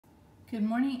Good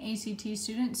morning, ACT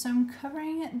students. So I'm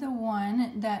covering the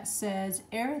one that says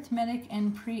Arithmetic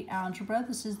and Pre-Algebra.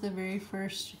 This is the very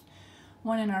first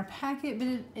one in our packet, but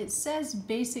it says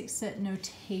Basic Set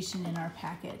Notation in our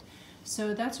packet.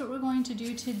 So that's what we're going to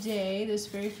do today, this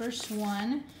very first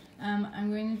one.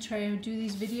 I'm going to try to do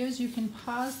these videos. You can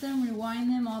pause them, rewind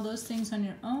them, all those things on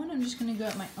your own. I'm just going to go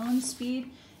at my own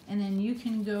speed, and then you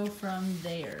can go from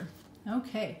there.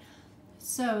 Okay.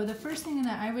 So the first thing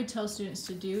that I would tell students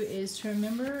to do is to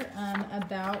remember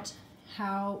about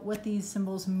what these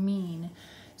symbols mean.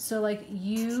 So like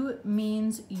U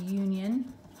means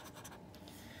union.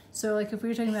 So like if we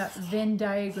were talking about Venn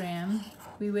diagram,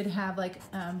 we would have like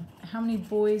how many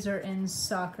boys are in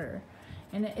soccer.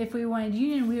 And if we wanted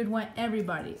union, we would want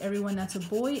everybody, everyone that's a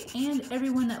boy and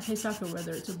everyone that plays soccer,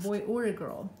 whether it's a boy or a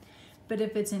girl. But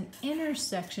if it's an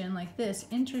intersection like this,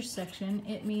 intersection,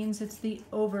 it means it's the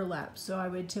overlap. So I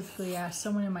would typically ask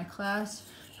someone in my class,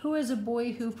 who is a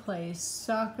boy who plays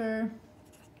soccer?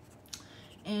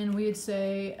 And we would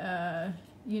say,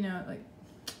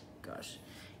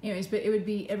 anyways, but it would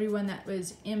be everyone that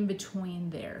was in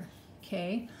between there,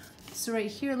 okay? So right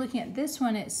here, looking at this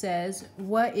one, it says,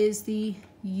 what is the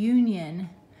union?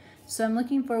 So I'm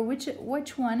looking for which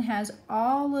one has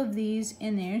all of these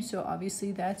in there. So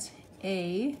obviously that's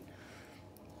A.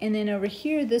 And then over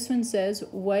here, this one says,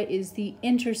 what is the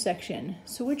intersection?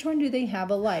 So which one do they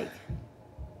have alike?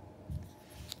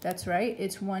 That's right,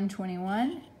 it's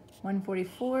 121,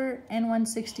 144, and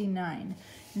 169.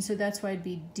 And so that's why it'd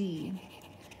be D.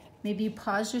 Maybe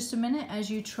pause just a minute as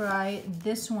you try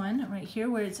this one right here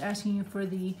where it's asking you for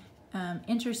the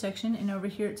intersection, and over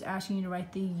here it's asking you to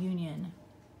write the union.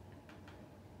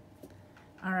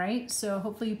 All right, so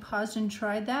hopefully you paused and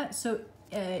tried that. So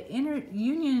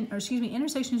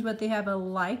intersection is what they have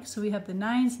alike. So we have the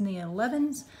 9s and the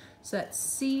 11s, so that's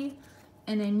C.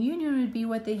 And then union would be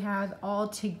what they have all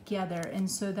together.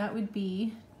 And so that would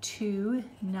be 2,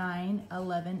 9,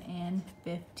 11, and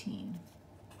 15.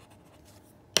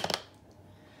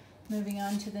 Moving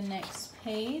on to the next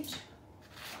page,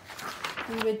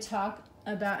 we would talk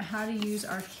about how to use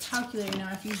our calculator.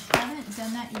 Now, if you haven't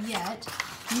done that yet,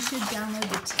 you should download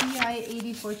the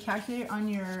TI-84 calculator on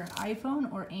your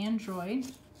iPhone or Android.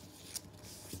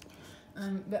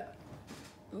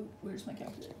 Where's my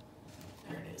calculator?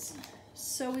 There it is.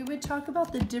 So we would talk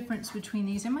about the difference between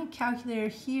these. In my calculator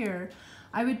here,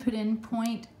 I would put in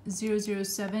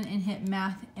 0.007 and hit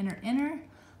math, enter, enter,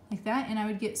 like that, and I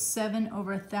would get 7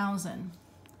 over 1,000.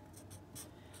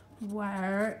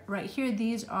 Where right here,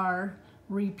 these are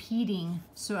repeating.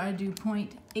 So I do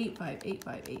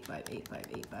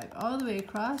 0.85858585 all the way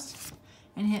across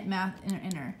and hit math, enter,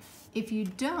 enter. If you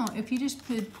just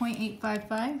put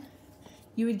 0.855,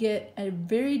 you would get a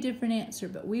very different answer,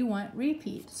 but we want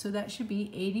repeat. So that should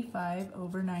be 85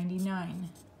 over 99.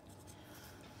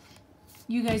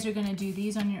 You guys are gonna do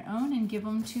these on your own and give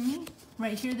them to me.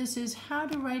 Right here, this is how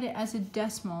to write it as a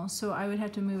decimal. So I would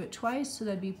have to move it twice, so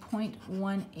that'd be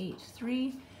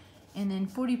 0.183. And then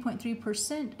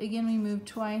 40.3%, again, we move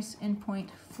twice, and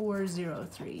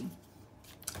 0.403.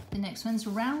 The next one's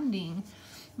rounding.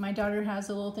 My daughter has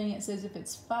a little thing, it says if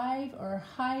it's 5 or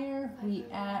higher, we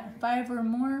add 5 or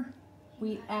more,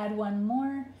 we add 1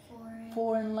 more,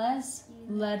 4 and less,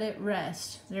 let it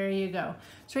rest. There you go.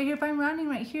 So right here, if I'm rounding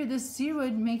right here, this 0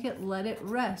 would make it let it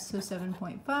rest. So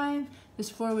 7.5, this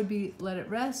 4 would be let it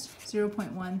rest,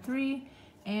 0.13,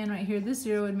 and right here, this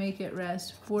 0 would make it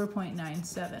rest,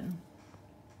 4.97.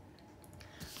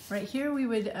 Right here, we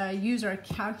would use our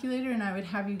calculator, and I would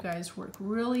have you guys work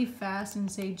really fast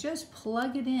and say, just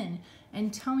plug it in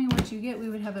and tell me what you get. We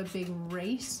would have a big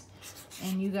race,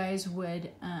 and you guys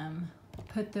would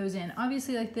put those in.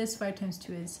 Obviously, like this, 5 times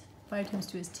 2 is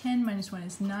 10, minus 1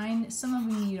 is 9. Some of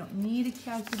them you don't need a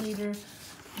calculator,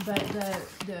 but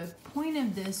the point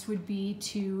of this would be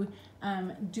to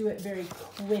do it very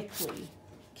quickly,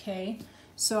 okay?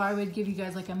 So I would give you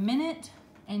guys like a minute,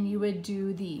 and you would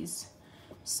do these.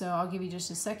 So I'll give you just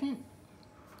a second.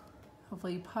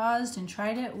 Hopefully you paused and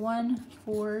tried it. 1,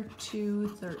 4, 2,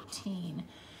 13.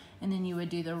 And then you would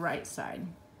do the right side.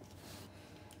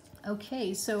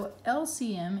 Okay, so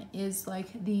LCM is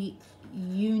like the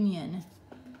union,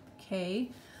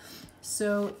 okay?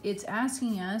 So it's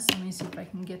asking us, let me see if I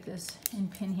can get this in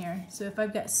pen here. So if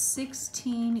I've got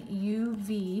 16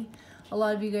 UV, a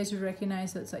lot of you guys would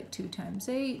recognize that's like 2 times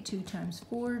 8, 2 times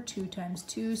 4, 2 times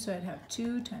 2. So I'd have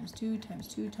 2 times 2 times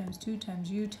 2 times 2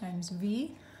 times U times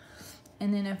V.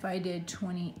 And then if I did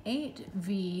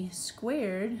 28V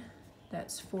squared,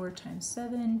 That's 4 times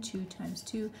 7, 2 times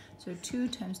 2. So 2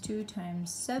 times 2 times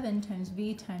 7 times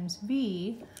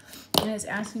V. And it's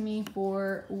asking me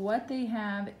for what they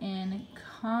have in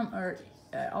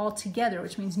all together,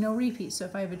 which means no repeats. So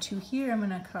if I have a 2 here, I'm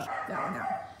going to cut that one out.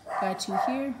 Got a 2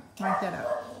 here, mark that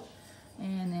out.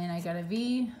 And then I got a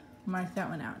V, mark that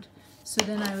one out. So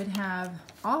then I would have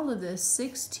all of this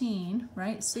 16,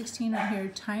 right? 16 right here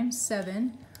times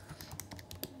 7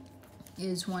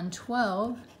 is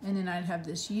 112. And then I'd have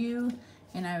this U,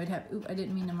 and I would have, I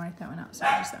didn't mean to mark that one out, so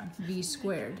I just thought V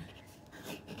squared.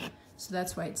 So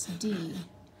that's why it's D.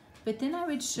 But then I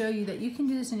would show you that you can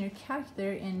do this in your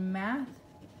calculator in math,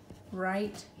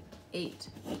 write 8.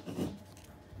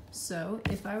 So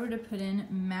if I were to put in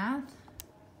math,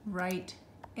 write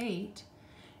 8,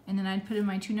 and then I'd put in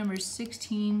my two numbers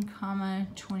 16,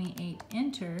 28,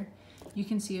 enter, you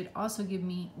can see it also give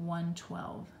me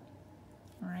 112,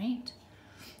 all right?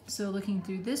 So looking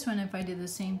through this one, if I did the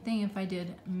same thing, if I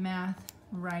did math,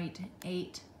 write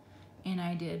 8, and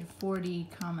I did 40,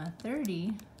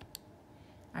 30,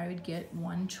 I would get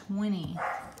 120.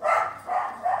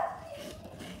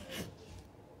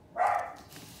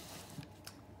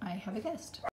 I have a guest.